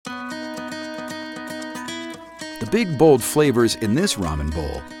big, bold flavors in this ramen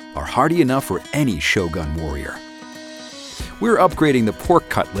bowl are hearty enough for any Shogun warrior. We're upgrading the pork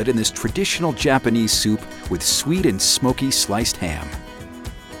cutlet in this traditional Japanese soup with sweet and smoky sliced ham.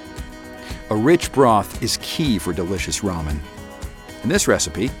 A rich broth is key for delicious ramen. In this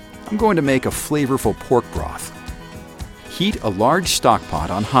recipe, I'm going to make a flavorful pork broth. Heat a large stock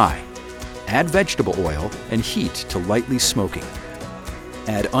pot on high. Add vegetable oil and heat to lightly smoking.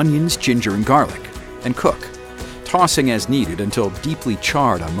 Add onions, ginger, and garlic, and cook, tossing as needed until deeply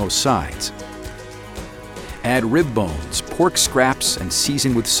charred on most sides. Add rib bones, pork scraps, and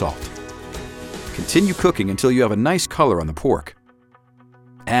season with salt. Continue cooking until you have a nice color on the pork.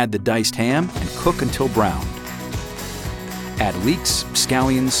 Add the diced ham and cook until browned. Add leeks,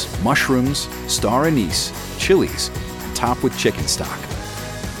 scallions, mushrooms, star anise, chilies, and top with chicken stock.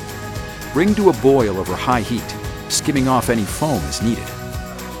 Bring to a boil over high heat, skimming off any foam as needed.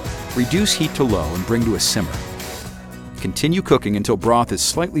 Reduce heat to low and bring to a simmer. Continue cooking until broth is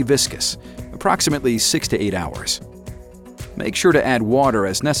slightly viscous, approximately 6 to 8 hours. Make sure to add water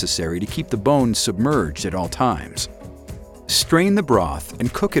as necessary to keep the bones submerged at all times. Strain the broth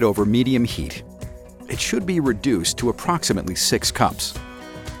and cook it over medium heat. It should be reduced to approximately 6 cups.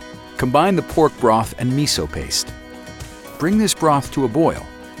 Combine the pork broth and miso paste. Bring this broth to a boil,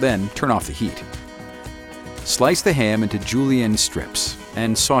 then turn off the heat. Slice the ham into julienne strips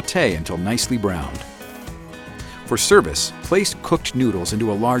and sauté until nicely browned. For service, place cooked noodles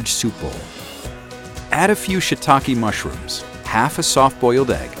into a large soup bowl. Add a few shiitake mushrooms, half a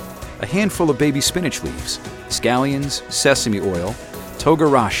soft-boiled egg, a handful of baby spinach leaves, scallions, sesame oil,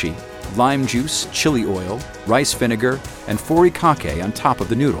 togarashi, lime juice, chili oil, rice vinegar, and furikake on top of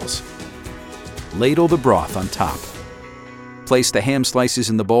the noodles. Ladle the broth on top. Place the ham slices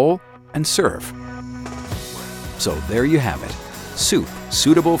in the bowl and serve. So there you have it, soup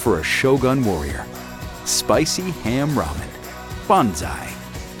suitable for a Shogun warrior. Spicy ham ramen. Banzai.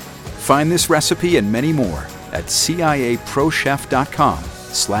 Find this recipe and many more at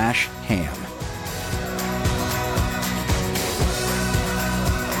ciaprochef.com/ham.